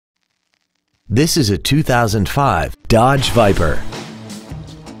This is a 2005 Dodge Viper.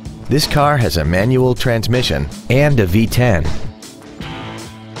 This car has a manual transmission and a V10.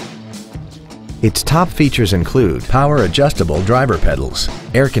 Its top features include power adjustable driver pedals,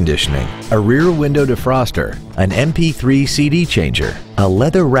 air conditioning, a rear window defroster, an MP3 CD changer, a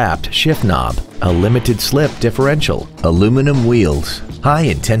leather-wrapped shift knob, a limited slip differential, aluminum wheels,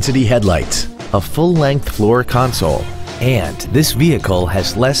 high-intensity headlights, a full-length floor console, and this vehicle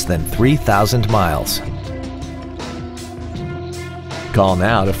has less than 3,000 miles. Call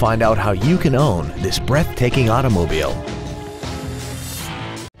now to find out how you can own this breathtaking automobile.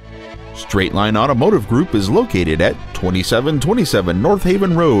 Straight Line Automotive Group is located at 2727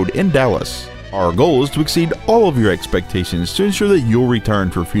 Northaven Road in Dallas. Our goal is to exceed all of your expectations to ensure that you'll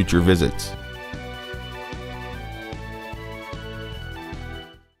return for future visits.